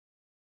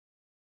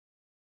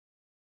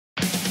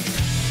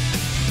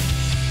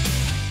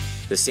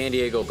the San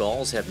Diego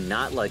Gulls have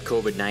not let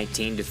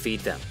COVID-19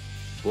 defeat them.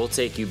 We'll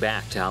take you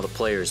back to how the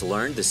players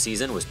learned the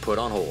season was put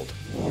on hold.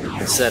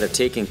 Instead of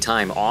taking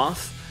time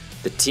off,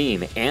 the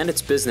team and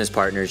its business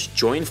partners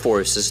joined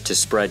forces to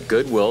spread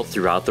goodwill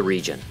throughout the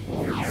region.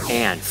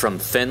 And from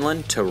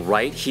Finland to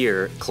right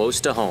here, close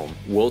to home,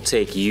 we'll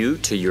take you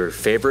to your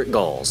favorite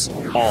Gulls.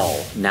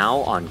 All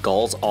now on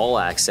Gulls All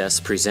Access,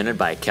 presented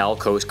by Cal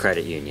Coast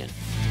Credit Union.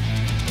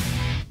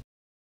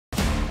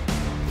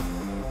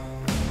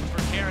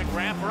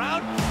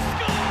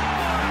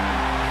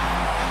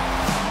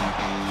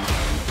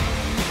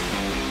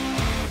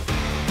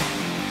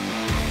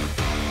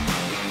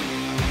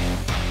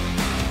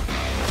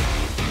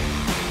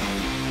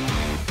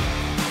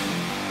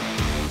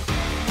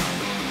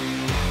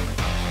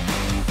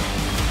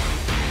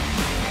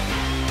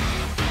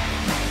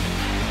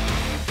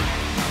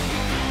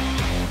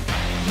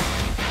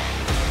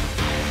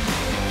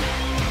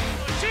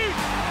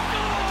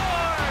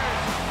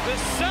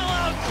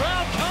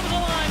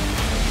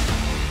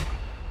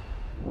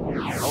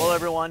 Hello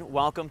everyone,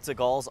 welcome to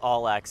Gulls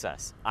All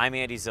Access. I'm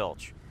Andy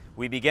Zilch.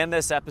 We begin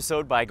this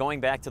episode by going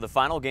back to the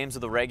final games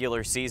of the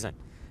regular season.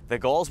 The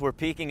Gulls were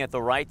peaking at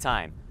the right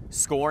time,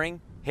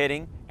 scoring,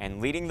 hitting,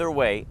 and leading their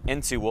way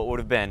into what would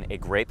have been a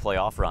great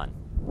playoff run.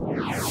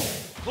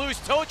 Blues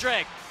toe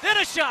drag, then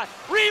a shot,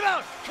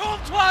 rebound,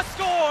 Comtois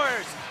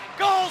scores!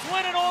 Gulls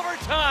win in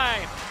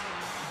overtime!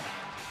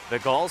 The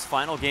Gulls'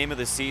 final game of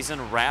the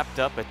season wrapped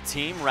up a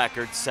team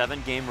record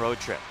 7-game road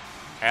trip.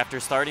 After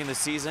starting the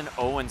season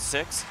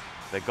 0-6,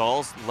 the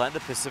Gulls led the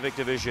Pacific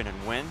Division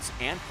in wins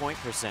and point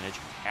percentage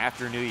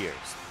after New Year's.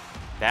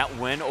 That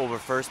win over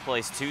first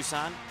place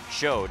Tucson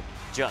showed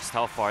just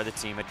how far the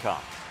team had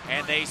come.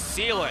 And they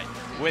seal it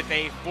with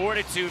a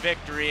 4-2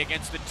 victory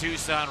against the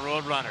Tucson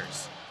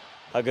Roadrunners.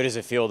 How good does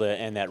it feel to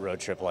end that road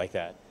trip like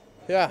that?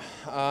 Yeah,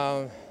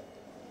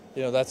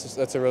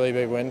 that's a really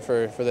big win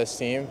for this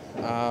team.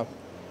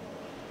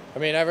 I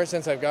mean, ever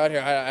since I've got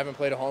here, I haven't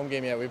played a home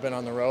game yet. We've been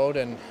on the road,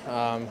 and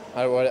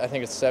I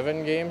think it's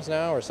 7 games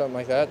now or something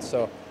like that.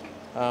 So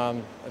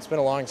it's been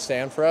a long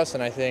stand for us,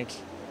 and I think,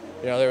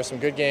 there were some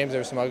good games,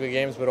 there were some ugly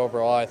games, but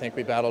overall I think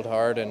we battled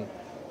hard, and,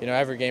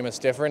 every game is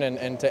different,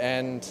 and to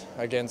end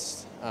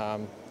against,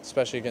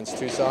 especially against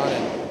Tucson,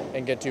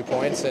 and get 2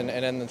 points and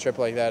end the trip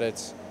like that,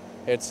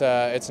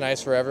 it's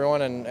nice for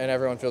everyone, and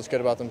everyone feels good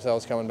about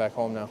themselves coming back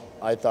home now.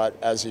 I thought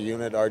as a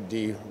unit our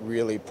D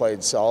really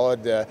played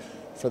solid.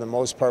 For the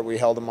most part, we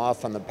held them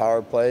off on the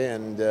power play,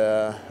 and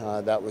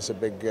that was a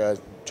big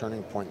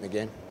turning point in the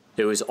game.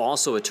 It was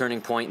also a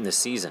turning point in the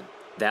season.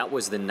 That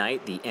was the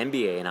night the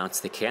NBA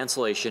announced the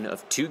cancellation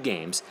of 2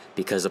 games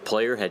because a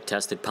player had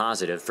tested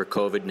positive for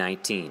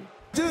COVID-19.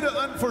 Due to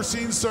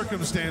unforeseen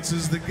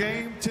circumstances, the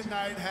game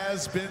tonight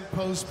has been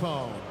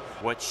postponed.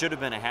 What should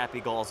have been a happy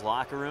Gulls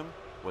locker room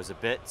was a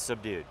bit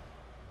subdued.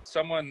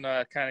 Someone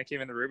kind of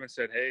came in the room and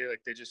said, hey,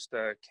 they just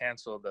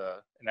canceled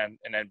an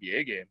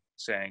NBA game,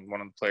 saying one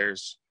of the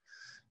players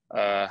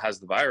has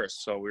the virus.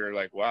 So we were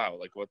like, wow,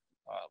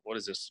 what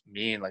does this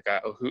mean?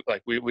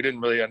 We didn't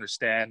really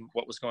understand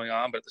what was going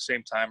on, but at the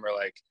same time, we're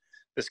like,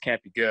 this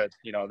can't be good.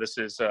 This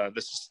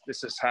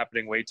is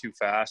happening way too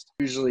fast.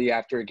 Usually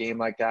after a game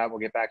like that, we'll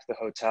get back to the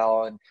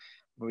hotel, and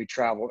when we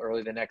travel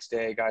early the next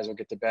day, guys will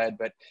get to bed.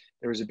 But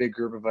there was a big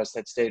group of us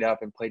that stayed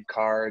up and played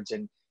cards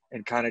and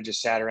kind of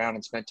just sat around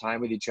and spent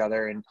time with each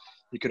other. And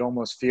you could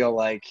almost feel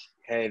like,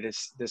 hey,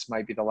 this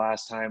might be the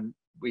last time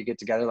we get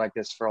together like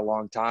this for a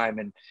long time.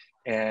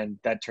 And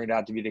that turned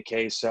out to be the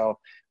case. So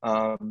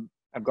I'm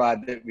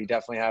glad that we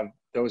definitely have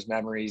those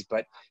memories.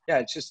 But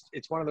yeah,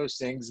 it's one of those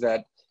things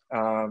that,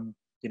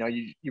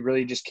 you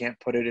really just can't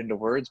put it into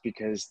words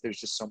because there's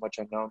just so much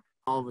unknown.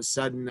 All of a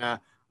sudden,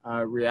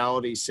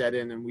 reality set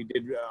in, and we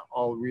did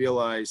all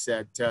realize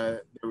that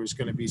there was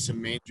going to be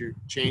some major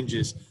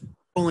changes,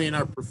 only in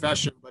our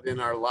profession, but in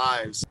our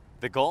lives.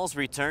 The Gulls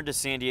returned to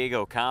San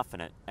Diego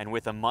confident and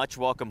with a much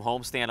welcome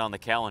homestand on the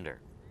calendar.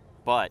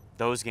 But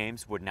those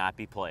games would not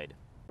be played.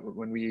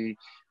 When we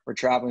were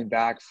traveling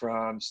back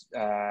from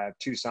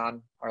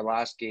Tucson, our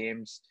last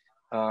games,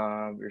 we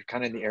were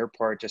kind of in the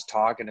airport just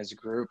talking as a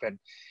group, and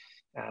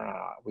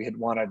we had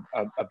won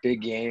a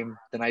big game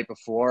the night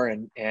before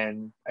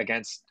and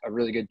against a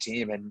really good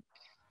team. And,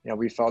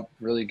 we felt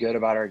really good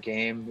about our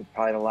game,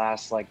 probably the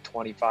last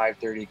 25,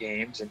 30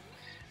 games, and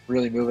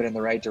really moving in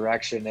the right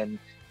direction. And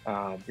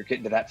you're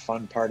getting to that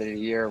fun part of the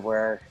year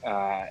where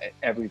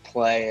every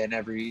play and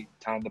every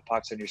time the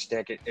puck's on your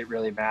stick, it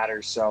really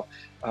matters. So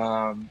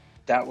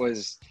that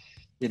was,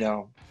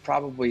 that's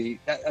probably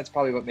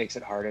what makes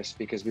it hardest,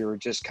 because we were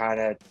just kind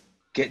of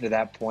getting to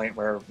that point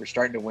where we're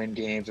starting to win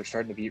games, we're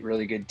starting to beat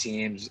really good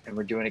teams, and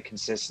we're doing it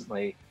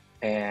consistently.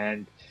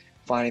 And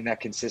finding that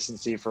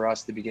consistency for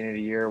us at the beginning of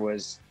the year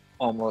was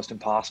almost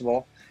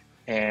impossible.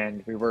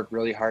 And we worked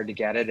really hard to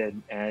get it.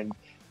 And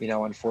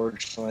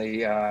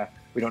unfortunately,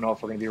 we don't know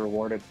if we're going to be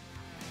rewarded.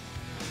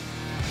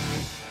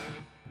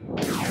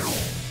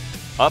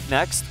 Up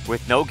next,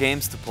 with no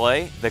games to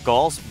play, the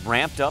Gulls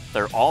ramped up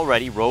their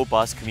already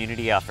robust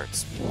community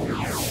efforts.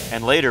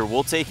 And later,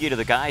 we'll take you to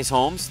the guys'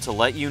 homes to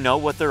let you know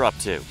what they're up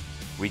to.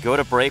 We go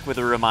to break with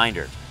a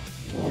reminder.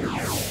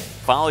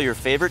 Follow your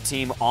favorite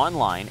team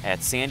online at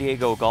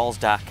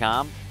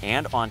sandiegogulls.com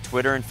and on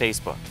Twitter and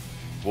Facebook.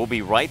 We'll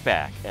be right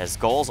back as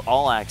Gulls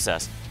All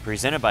Access,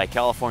 presented by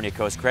California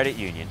Coast Credit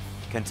Union,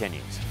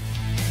 continues.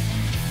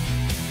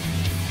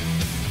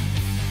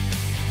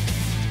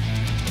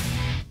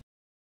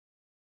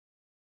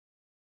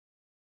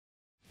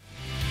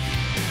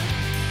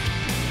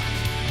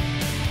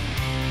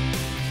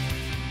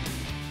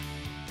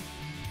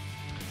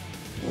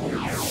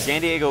 San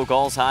Diego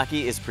Gulls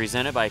hockey is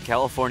presented by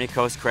California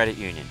Coast Credit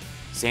Union,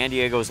 San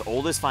Diego's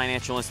oldest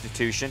financial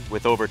institution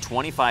with over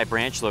 25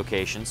 branch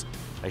locations,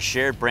 a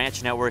shared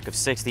branch network of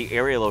 60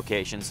 area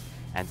locations,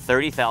 and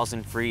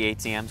 30,000 free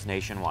ATMs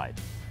nationwide.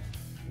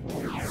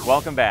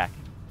 Welcome back.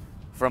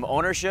 From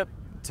ownership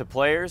to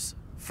players,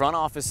 front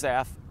office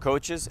staff,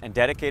 coaches, and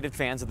dedicated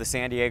fans of the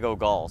San Diego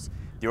Gulls,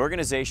 the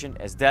organization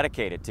is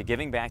dedicated to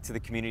giving back to the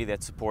community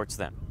that supports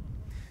them.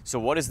 So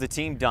what has the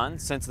team done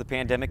since the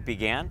pandemic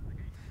began?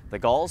 The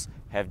Gulls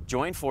have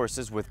joined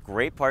forces with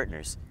great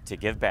partners to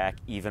give back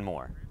even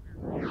more.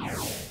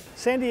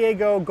 San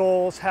Diego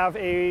Gulls have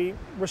a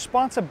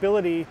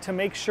responsibility to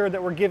make sure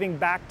that we're giving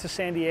back to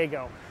San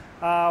Diego.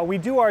 We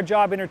do our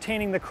job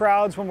entertaining the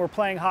crowds when we're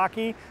playing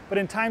hockey, but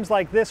in times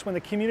like this when the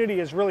community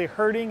is really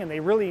hurting and they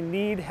really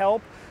need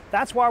help,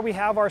 that's why we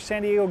have our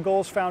San Diego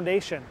Gulls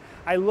Foundation.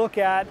 I look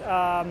at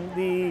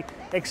the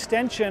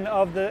extension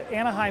of the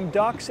Anaheim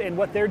Ducks and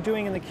what they're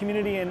doing in the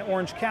community in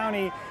Orange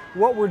County.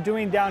 What we're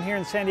doing down here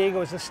in San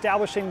Diego is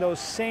establishing those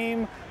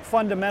same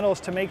fundamentals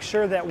to make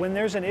sure that when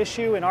there's an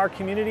issue in our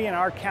community and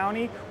our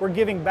county, we're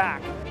giving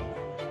back.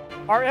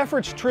 Our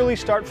efforts truly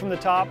start from the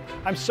top.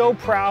 I'm so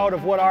proud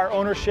of what our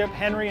ownership,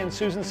 Henry and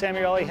Susan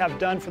Samueli, have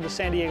done for the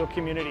San Diego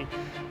community.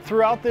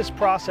 Throughout this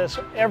process,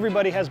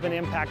 everybody has been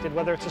impacted,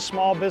 whether it's a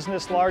small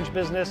business, large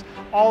business,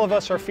 all of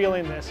us are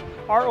feeling this.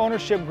 Our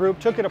ownership group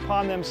took it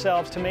upon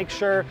themselves to make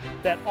sure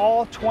that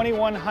all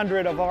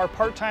 2,100 of our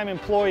part-time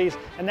employees,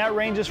 and that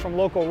ranges from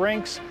local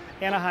rinks,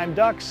 Anaheim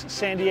Ducks,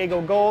 San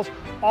Diego Gulls,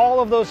 all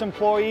of those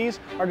employees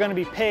are going to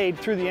be paid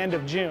through the end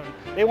of June.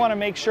 They want to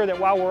make sure that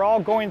while we're all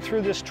going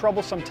through this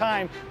troublesome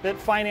time, that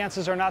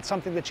finances are not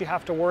something that you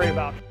have to worry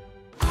about.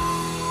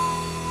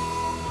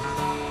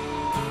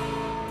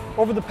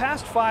 Over the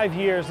past 5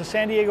 years, the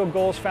San Diego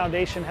Gulls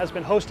Foundation has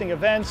been hosting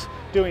events,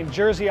 doing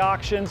jersey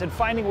auctions, and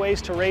finding ways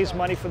to raise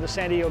money for the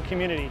San Diego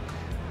community.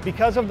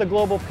 Because of the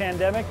global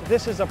pandemic,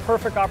 this is a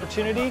perfect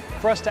opportunity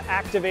for us to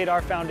activate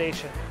our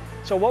foundation.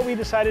 So what we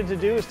decided to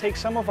do is take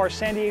some of our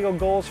San Diego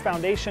Gulls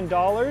Foundation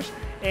dollars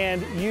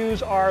and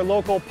use our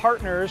local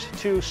partners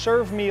to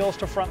serve meals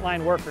to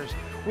frontline workers.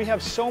 We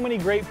have so many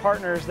great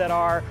partners that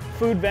are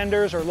food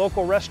vendors or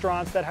local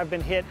restaurants that have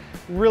been hit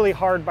really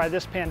hard by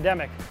this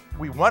pandemic.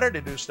 We wanted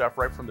to do stuff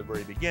right from the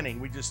very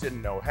beginning, we just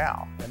didn't know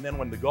how. And then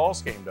when the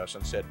Gulls came to us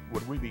and said,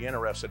 would we be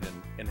interested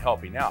in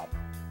helping out?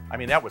 I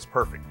mean, that was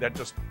perfect.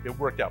 It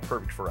worked out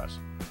perfect for us.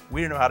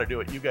 We didn't know how to do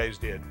it, you guys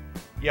did.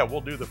 Yeah,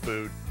 we'll do the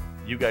food.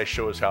 You guys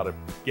show us how to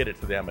get it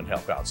to them and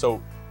help out.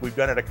 So we've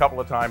done it a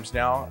couple of times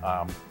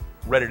now,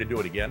 ready to do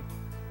it again.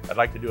 I'd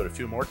like to do it a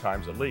few more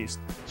times at least.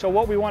 So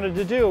what we wanted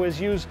to do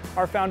is use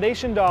our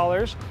foundation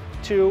dollars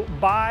to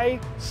buy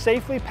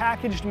safely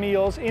packaged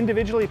meals,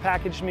 individually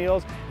packaged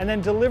meals, and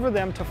then deliver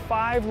them to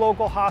 5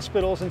 local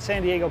hospitals in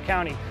San Diego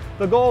County.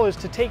 The goal is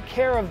to take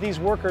care of these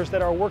workers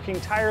that are working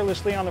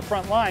tirelessly on the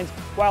front lines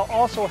while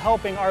also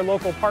helping our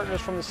local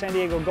partners from the San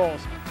Diego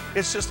Gulls.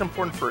 It's just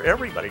important for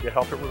everybody to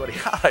help everybody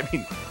out. I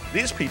mean,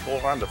 these people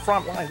are on the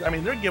front lines. I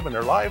mean, they're giving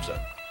their lives up.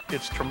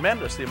 It's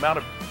tremendous the amount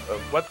of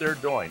what they're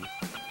doing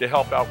to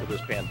help out with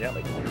this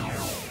pandemic.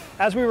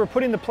 As we were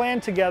putting the plan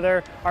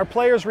together, our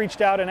players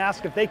reached out and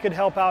asked if they could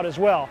help out as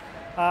well.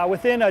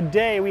 Within a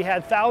day, we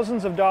had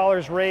thousands of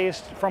dollars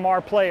raised from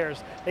our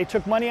players. They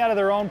took money out of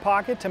their own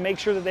pocket to make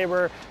sure that they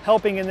were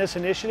helping in this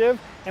initiative,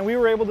 and we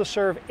were able to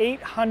serve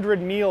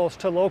 800 meals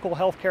to local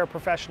healthcare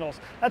professionals.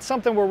 That's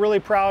something we're really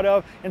proud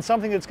of and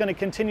something that's going to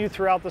continue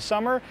throughout the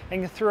summer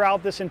and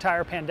throughout this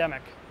entire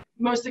pandemic.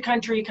 Most of the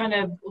country kind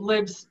of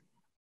lives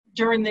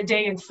during the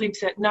day and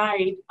sleeps at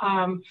night.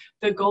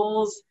 The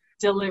Gulls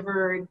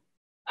delivered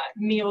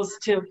meals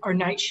to our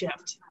night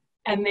shift.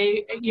 And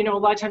they, you know, a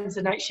lot of times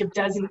the night shift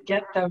doesn't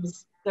get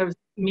those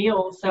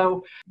meals.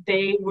 So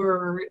they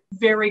were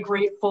very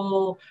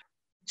grateful,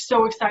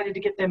 so excited to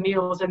get their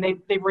meals. And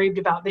they raved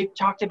about, they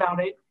talked about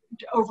it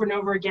over and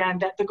over again,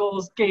 that the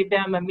Gulls gave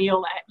them a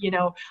meal at, you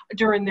know,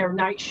 during their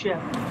night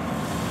shift.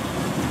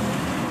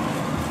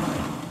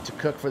 To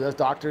cook for those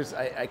doctors,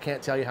 I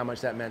can't tell you how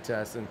much that meant to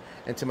us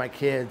and to my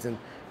kids, and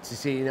to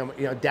see, you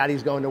know,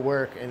 daddy's going to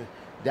work and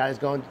daddy's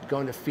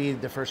going to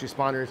feed the first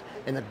responders,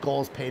 and the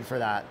Gulls paid for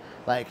that.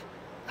 Like,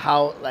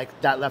 how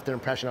that left an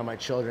impression on my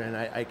children.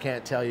 I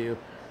can't tell you.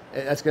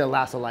 That's going to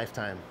last a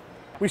lifetime.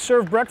 We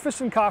serve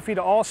breakfast and coffee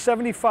to all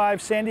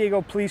 75 San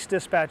Diego police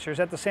dispatchers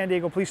at the San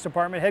Diego Police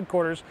Department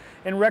headquarters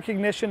in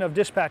recognition of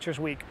Dispatchers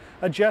Week,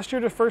 a gesture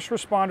to first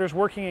responders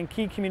working in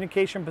key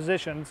communication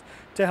positions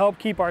to help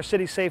keep our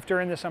city safe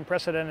during this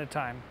unprecedented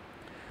time.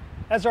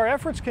 As our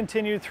efforts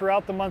continued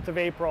throughout the month of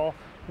April,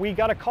 we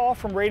got a call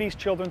from Rady's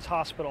Children's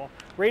Hospital.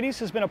 Rady's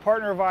has been a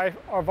partner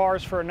of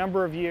ours for a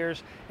number of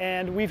years,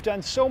 and we've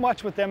done so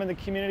much with them in the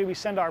community. We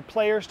send our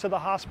players to the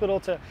hospital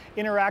to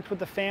interact with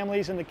the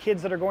families and the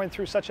kids that are going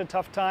through such a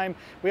tough time.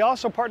 We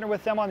also partner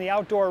with them on the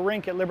outdoor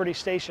rink at Liberty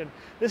Station.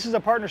 This is a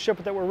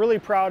partnership that we're really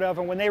proud of,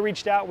 and when they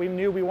reached out, we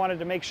knew we wanted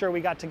to make sure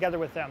we got together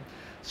with them.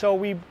 So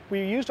we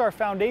used our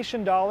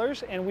foundation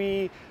dollars, and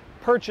we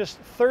purchased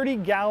 30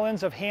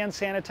 gallons of hand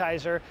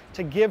sanitizer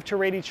to give to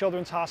Rady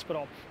Children's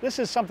Hospital. This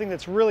is something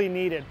that's really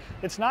needed.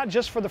 It's not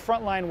just for the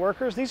frontline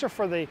workers, these are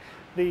for the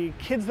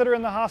kids that are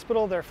in the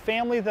hospital, their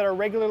family that are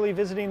regularly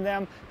visiting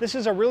them. This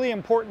is a really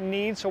important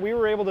need, so we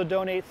were able to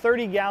donate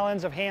 30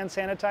 gallons of hand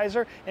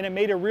sanitizer, and it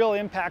made a real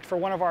impact for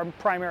one of our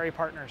primary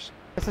partners.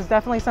 This is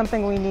definitely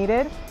something we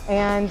needed,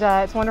 and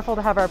it's wonderful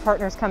to have our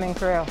partners coming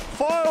through.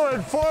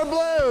 Forward, 4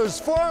 Blues,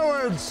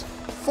 forwards,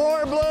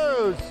 4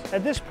 Blues.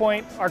 At this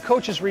point, our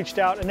coaches reached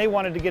out and they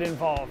wanted to get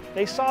involved.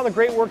 They saw the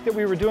great work that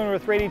we were doing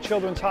with Rady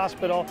Children's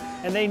Hospital,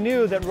 and they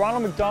knew that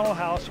Ronald McDonald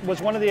House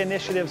was one of the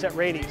initiatives at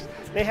Rady's.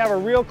 They have a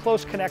real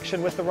close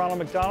connection with the Ronald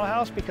McDonald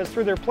House because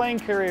through their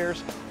playing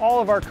careers, all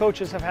of our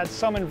coaches have had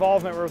some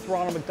involvement with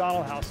Ronald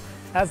McDonald House.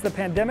 As the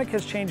pandemic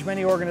has changed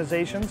many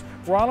organizations,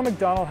 Ronald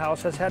McDonald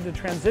House has had to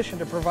transition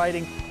to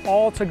providing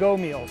all to-go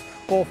meals,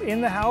 both in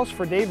the house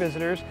for day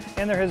visitors,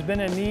 and there has been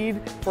a need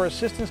for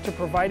assistance to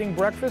providing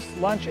breakfast,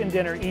 lunch, and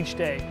dinner each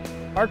day.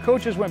 Our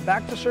coaches went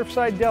back to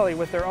Surfside Deli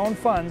with their own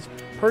funds,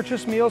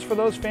 purchased meals for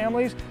those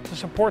families to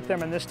support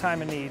them in this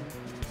time of need.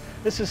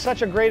 This is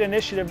such a great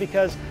initiative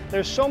because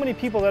there's so many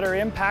people that are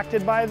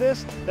impacted by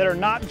this that are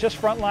not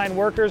just frontline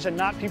workers and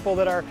not people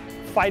that are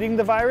fighting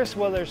the virus.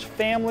 Well, there's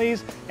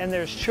families and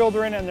there's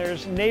children and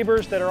there's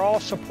neighbors that are all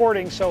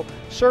supporting, so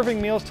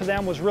serving meals to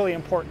them was really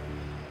important.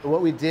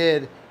 What we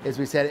did is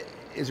we said,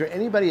 is there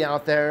anybody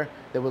out there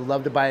that would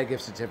love to buy a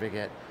gift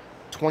certificate?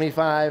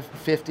 $25,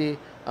 $50,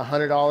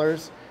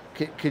 $100?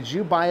 Could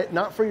you buy it,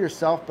 not for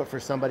yourself, but for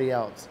somebody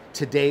else?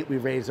 To date,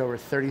 we've raised over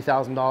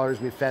 $30,000.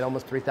 We've fed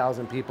almost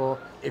 3,000 people.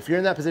 If you're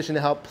in that position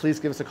to help, please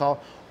give us a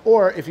call.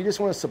 Or if you just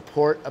want to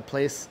support a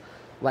place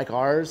like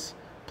ours,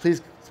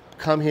 please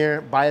come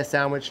here, buy a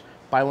sandwich,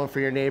 buy one for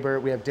your neighbor.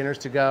 We have dinners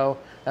to go.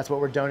 That's what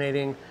we're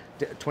donating,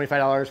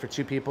 $25 for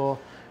 2 people.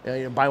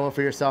 Buy one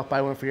for yourself,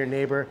 buy one for your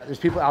neighbor. There's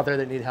people out there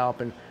that need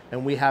help, and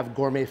we have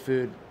gourmet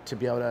food to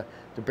be able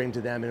to bring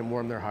to them and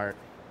warm their heart.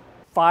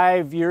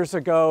 5 years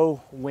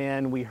ago,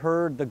 when we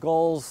heard the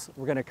Gulls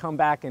were going to come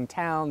back in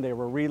town, they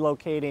were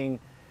relocating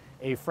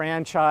a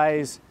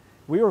franchise,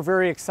 we were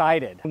very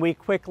excited. We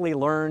quickly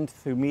learned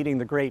through meeting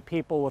the great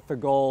people with the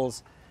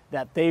Gulls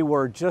that they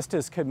were just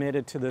as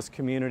committed to this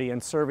community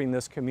and serving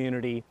this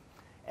community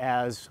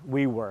as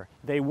we were.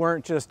 They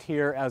weren't just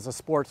here as a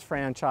sports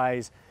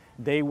franchise,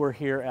 they were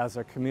here as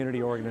a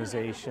community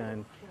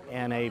organization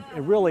and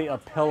really a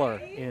pillar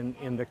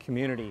in the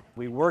community.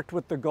 We worked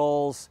with the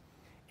Gulls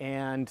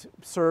and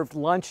served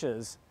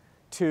lunches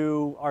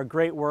to our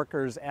great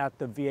workers at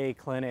the VA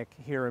clinic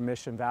here in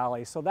Mission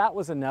Valley. So that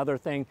was another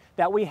thing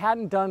that we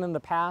hadn't done in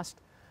the past,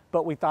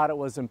 but we thought it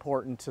was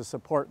important to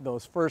support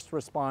those first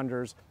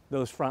responders,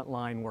 those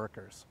frontline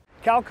workers.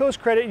 Cal Coast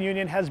Credit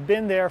Union has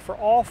been there for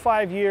all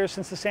 5 years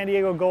since the San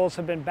Diego Gulls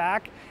have been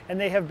back, and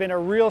they have been a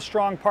real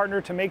strong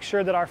partner to make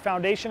sure that our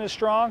foundation is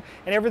strong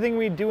and everything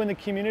we do in the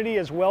community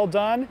is well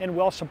done and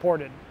well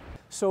supported.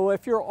 So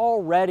if you're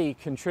already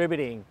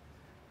contributing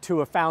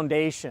to a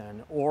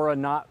foundation or a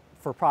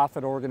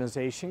not-for-profit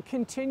organization,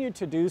 continue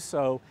to do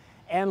so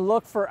and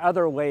look for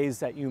other ways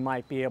that you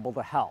might be able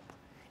to help.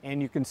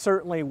 And you can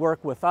certainly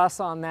work with us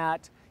on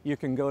that. You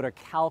can go to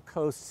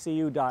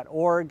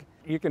calcoastcu.org.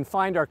 You can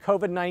find our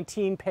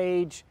COVID-19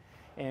 page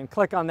and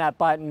click on that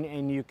button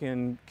and you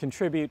can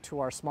contribute to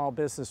our Small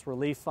Business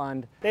Relief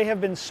Fund. They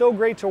have been so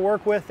great to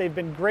work with. They've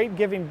been great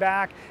giving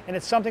back, and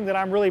it's something that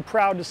I'm really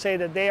proud to say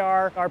that they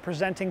are our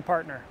presenting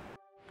partner.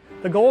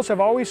 The Gulls have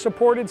always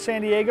supported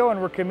San Diego,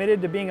 and we're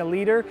committed to being a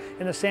leader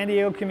in the San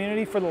Diego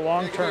community for the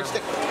long term.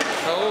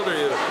 How old are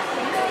you?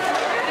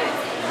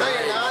 No,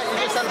 you're not. You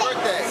just had a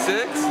birthday.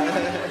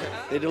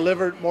 6? They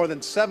delivered more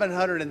than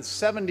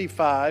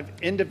 775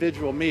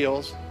 individual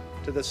meals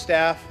to the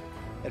staff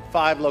at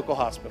 5 local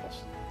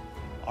hospitals.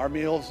 Our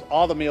meals,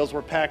 all the meals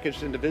were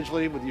packaged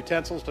individually with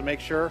utensils to make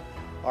sure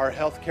our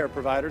healthcare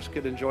providers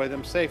could enjoy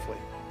them safely.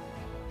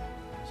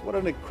 So what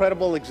an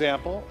incredible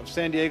example of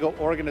San Diego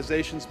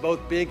organizations, both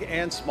big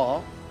and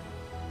small,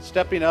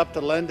 stepping up to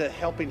lend a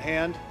helping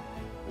hand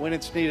when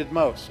it's needed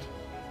most.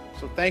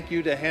 So thank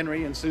you to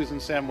Henry and Susan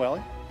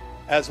Samueli,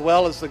 as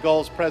well as the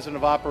Gulls President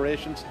of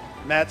Operations,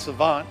 Matt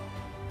Savant,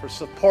 for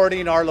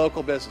supporting our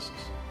local businesses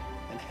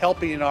and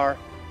helping our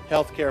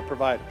healthcare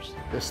providers.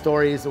 The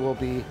stories will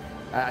be,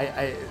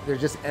 they're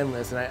just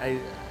endless, and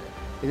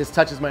it just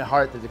touches my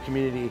heart that the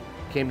community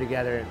came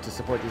together to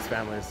support these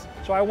families.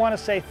 So I want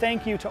to say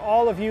thank you to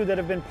all of you that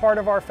have been part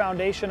of our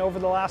foundation over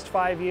the last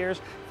 5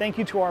 years. Thank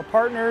you to our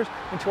partners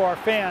and to our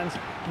fans.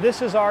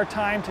 This is our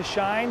time to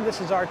shine. This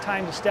is our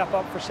time to step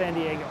up for San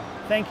Diego.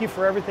 Thank you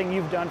for everything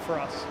you've done for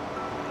us.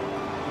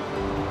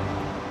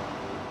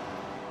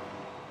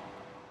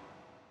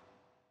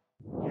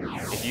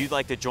 you'd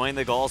like to join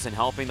the Gulls in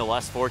helping the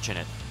less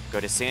fortunate,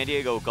 go to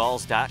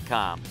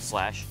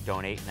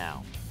sandiegogulls.com/donate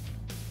now.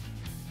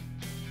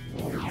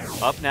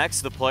 Up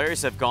next, the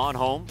players have gone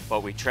home,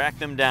 but we tracked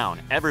them down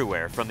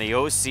everywhere from the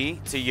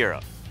OC to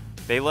Europe.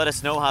 They let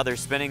us know how they're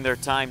spending their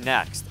time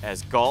next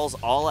as Gulls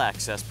All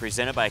Access,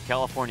 presented by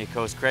California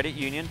Coast Credit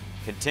Union,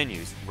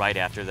 continues right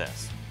after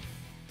this.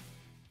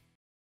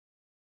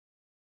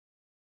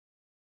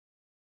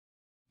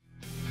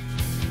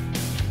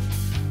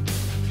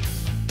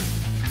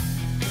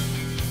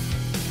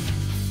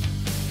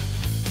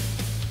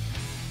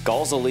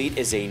 Gulls Elite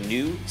is a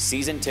new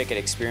season ticket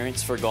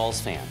experience for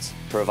Gulls fans,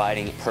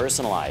 providing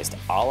personalized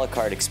a la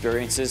carte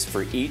experiences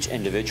for each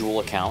individual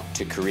account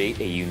to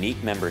create a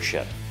unique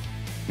membership.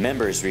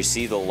 Members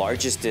receive the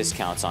largest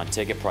discounts on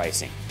ticket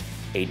pricing,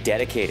 a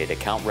dedicated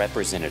account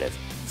representative,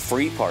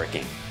 free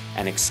parking,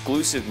 an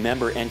exclusive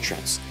member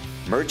entrance,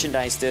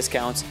 merchandise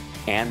discounts,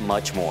 and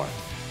much more.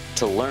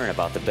 To learn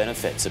about the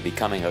benefits of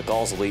becoming a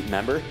Gulls Elite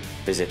member,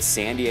 visit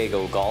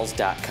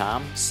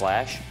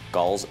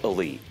sandiegogulls.com/Gulls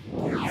Elite.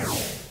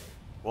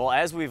 Well,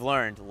 as we've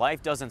learned,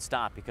 life doesn't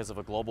stop because of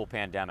a global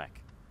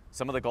pandemic.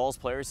 Some of the Gulls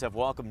players have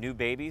welcomed new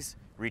babies,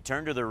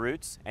 returned to their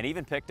roots, and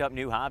even picked up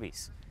new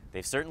hobbies.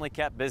 They've certainly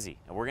kept busy,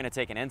 and we're going to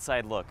take an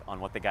inside look on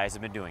what the guys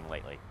have been doing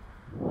lately.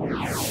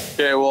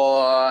 Okay,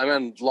 well, I'm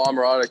in La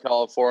Mirada,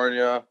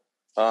 California.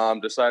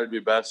 Decided it'd be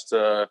best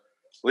to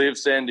leave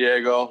San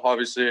Diego,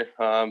 obviously,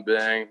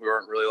 being we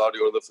weren't really allowed to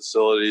go to the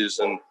facilities,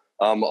 and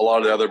a lot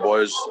of the other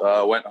boys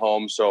went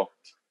home, so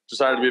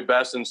decided to be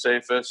best and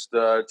safest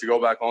to go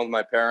back home with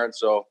my parents.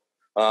 So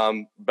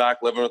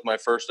back living with my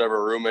first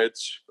ever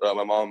roommates,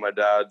 my mom and my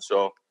dad.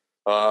 So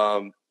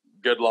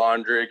good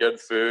laundry, good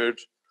food,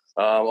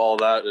 all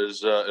that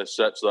is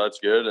set, so that's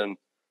good. And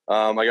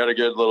I got a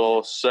good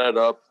little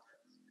setup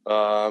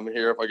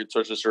here, if I could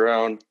touch this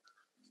around,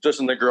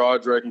 just in the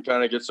garage where I can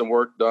kind of get some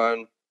work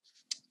done.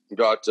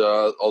 Got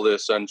all the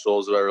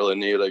essentials that I really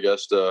need, I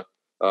guess, to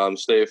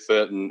stay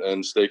fit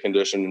and stay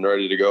conditioned and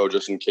ready to go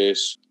just in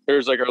case.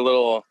 Here's like our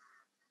little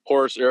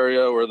horse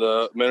area where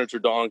the miniature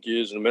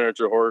donkeys and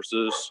miniature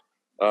horses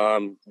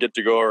get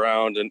to go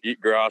around and eat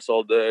grass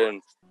all day.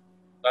 And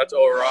that's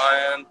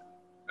Orion,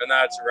 and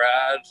that's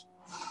Rad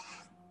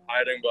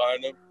hiding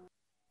behind him.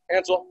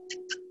 Hansel.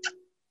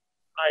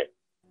 Hi.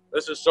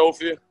 This is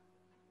Sophie.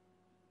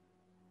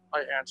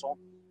 Hi, Hansel.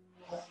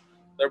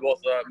 They're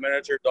both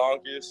miniature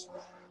donkeys.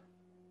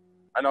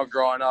 I know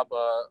growing up,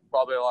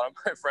 probably a lot of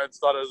my friends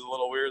thought it was a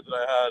little weird that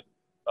I had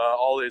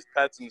all these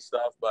pets and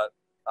stuff, but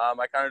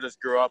I kind of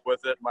just grew up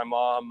with it. My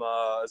mom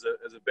is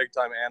a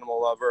big-time animal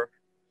lover,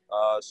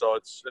 so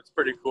it's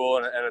pretty cool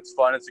and it's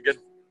fun. It's a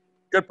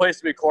good place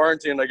to be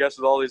quarantined, I guess,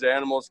 with all these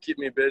animals. Keep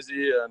me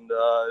busy, and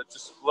it's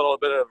just a little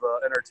bit of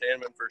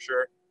entertainment for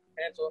sure.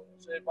 Hansel,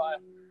 say bye.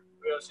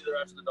 We gotta see the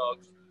rest of the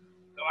dogs.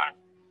 Come on.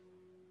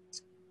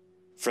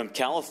 From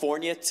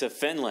California to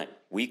Finland,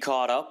 we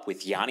caught up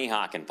with Yanni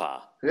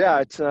Hakanpää.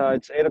 Yeah, it's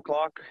 8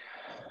 o'clock,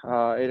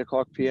 8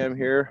 o'clock p.m.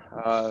 here.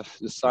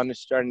 The sun is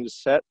starting to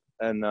set,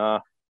 and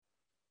a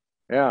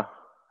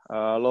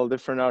little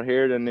different out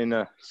here than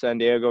in San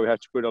Diego. We have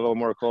to put a little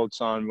more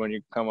clothes on when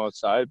you come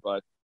outside,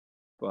 but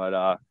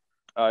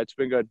it's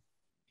been good.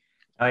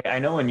 I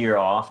know in your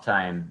off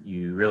time,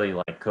 you really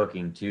like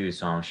cooking too,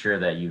 so I'm sure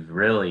that you've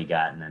really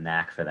gotten a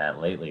knack for that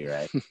lately,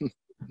 right?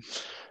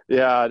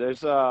 Yeah,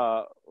 there's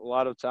a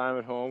lot of time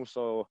at home,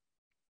 so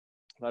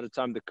a lot of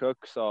time to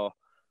cook. So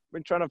I've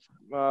been trying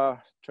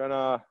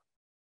to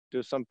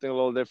do something a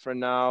little different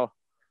now,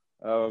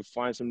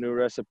 find some new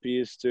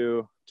recipes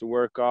to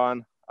work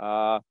on.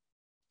 Trying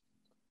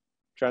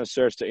to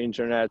search the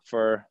internet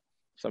for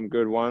some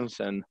good ones,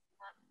 and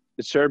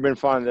it's sure been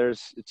fun.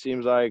 It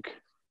seems like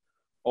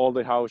all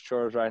the house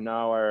chores right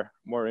now are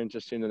more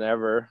interesting than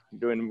ever,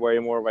 doing way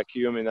more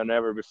vacuuming than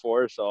ever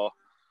before. So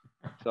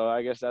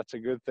I guess that's a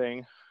good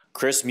thing.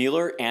 Chris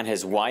Mueller and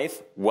his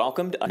wife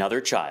welcomed another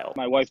child.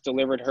 My wife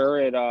delivered her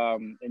at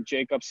in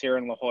Jacobs here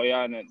in La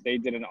Jolla, and they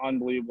did an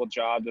unbelievable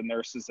job, the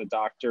nurses, the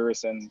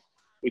doctors, and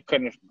we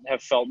couldn't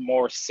have felt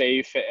more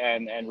safe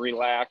and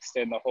relaxed,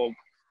 and the whole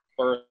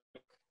birth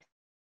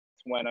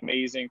went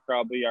amazing.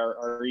 Probably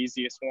our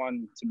easiest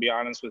one, to be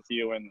honest with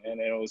you, and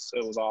it was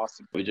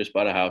awesome. We just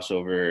bought a house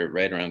over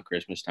right around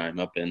Christmas time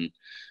up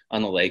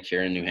on the lake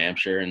here in New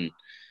Hampshire, and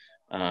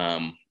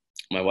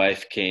my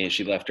wife came,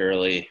 she left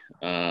early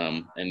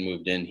and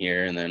moved in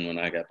here, and then when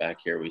I got back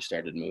here, we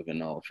started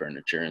moving all the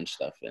furniture and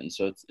stuff in.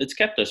 So it's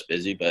kept us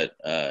busy, but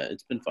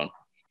it's been fun.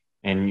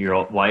 And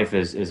your wife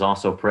is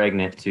also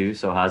pregnant too,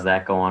 so how's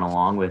that going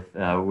along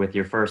with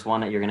your first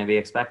one that you're going to be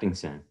expecting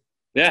soon?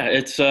 Yeah,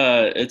 it's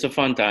a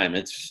fun time.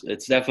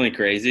 It's definitely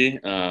crazy,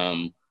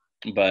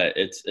 but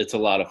it's a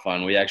lot of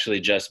fun. We actually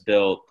just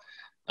built.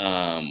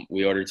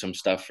 We ordered some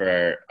stuff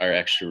for our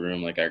extra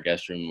room, like our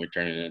guest room. We're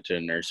turning it into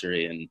a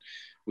nursery, and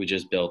we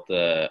just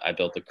I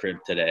built the crib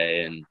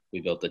today, and we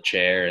built a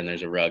chair, and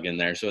there's a rug in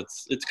there. So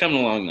it's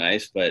coming along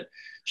nice, but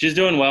she's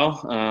doing well,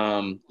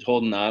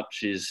 holding up.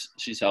 She's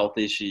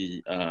healthy.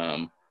 She's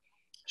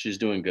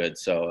doing good.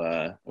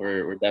 So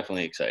we're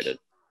definitely excited.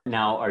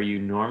 Now, are you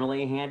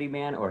normally a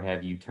handyman, or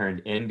have you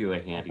turned into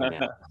a handyman?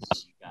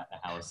 You got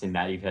a house and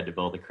now you've had to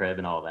build a crib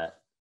and all that.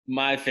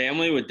 My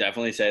family would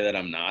definitely say that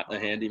I'm not a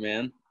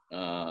handyman.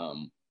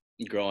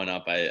 Growing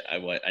up, I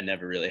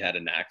never really had a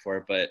knack for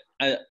it, but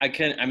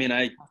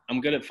I'm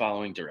good at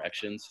following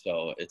directions,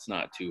 so it's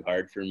not too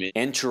hard for me.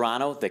 In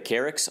Toronto, the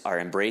Carricks are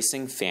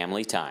embracing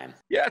family time.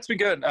 Yeah, it's been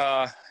good.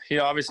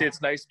 Obviously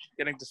it's nice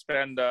getting to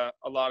spend a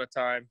lot of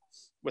time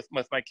with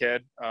my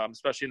kid,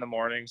 especially in the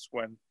mornings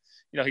when,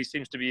 he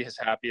seems to be his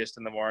happiest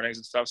in the mornings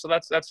and stuff. So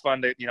that's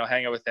fun to,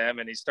 hang out with him,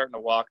 and he's starting to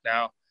walk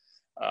now.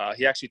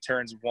 He actually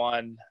turns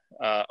 1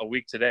 a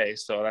week today,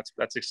 so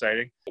that's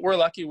exciting. We're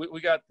lucky.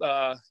 We got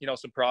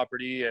some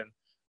property, and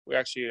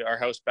our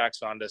house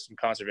backs onto some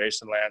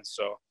conservation land,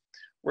 so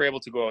we're able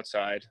to go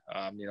outside.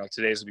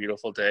 Today's a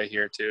beautiful day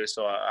here too,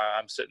 so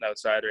I'm sitting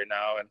outside right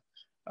now,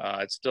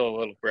 and it's still a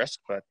little brisk,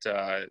 but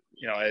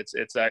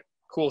it's that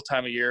cool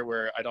time of year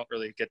where I don't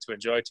really get to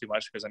enjoy too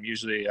much because I'm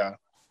usually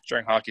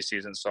during hockey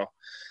season. So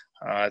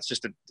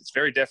it's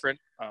very different.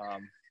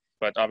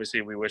 But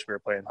obviously we wish we were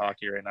playing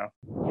hockey right now.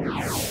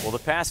 Well,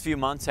 the past few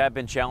months have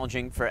been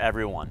challenging for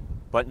everyone,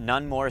 but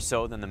none more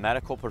so than the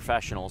medical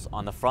professionals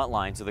on the front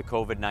lines of the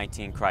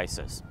COVID-19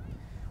 crisis.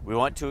 We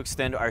want to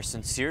extend our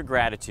sincere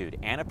gratitude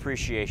and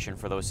appreciation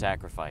for those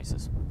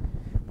sacrifices.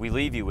 We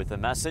leave you with a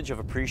message of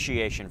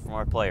appreciation from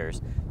our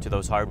players to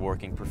those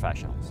hardworking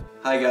professionals.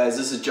 Hi guys,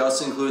 this is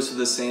Justin Clues with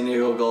the San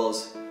Diego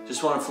Gulls.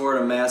 Just want to forward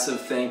a massive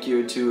thank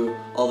you to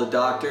all the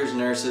doctors,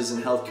 nurses,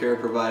 and healthcare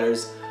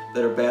providers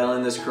that are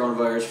battling this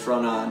coronavirus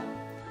front on.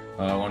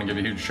 I want to give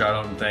a huge shout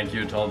out and thank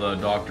you to all the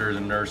doctors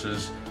and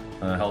nurses,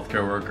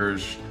 healthcare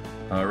workers,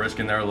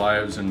 risking their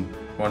lives and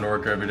going to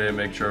work every day to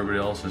make sure everybody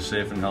else is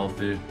safe and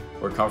healthy.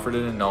 We're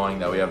comforted in knowing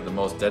that we have the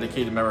most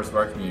dedicated members of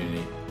our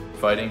community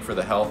fighting for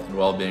the health and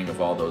well-being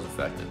of all those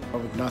affected. I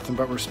have nothing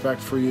but respect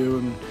for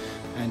you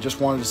and just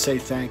wanted to say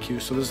thank you.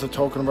 So this is a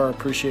token of our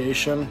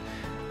appreciation.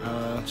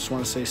 Just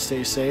want to say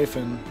stay safe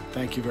and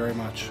thank you very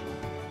much.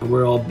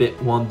 We're all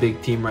one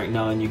big team right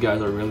now, and you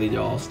guys are really the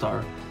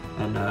all-star.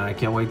 And I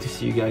can't wait to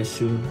see you guys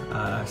soon.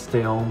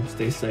 Stay home,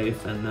 stay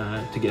safe,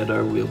 and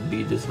together we'll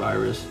beat this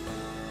virus.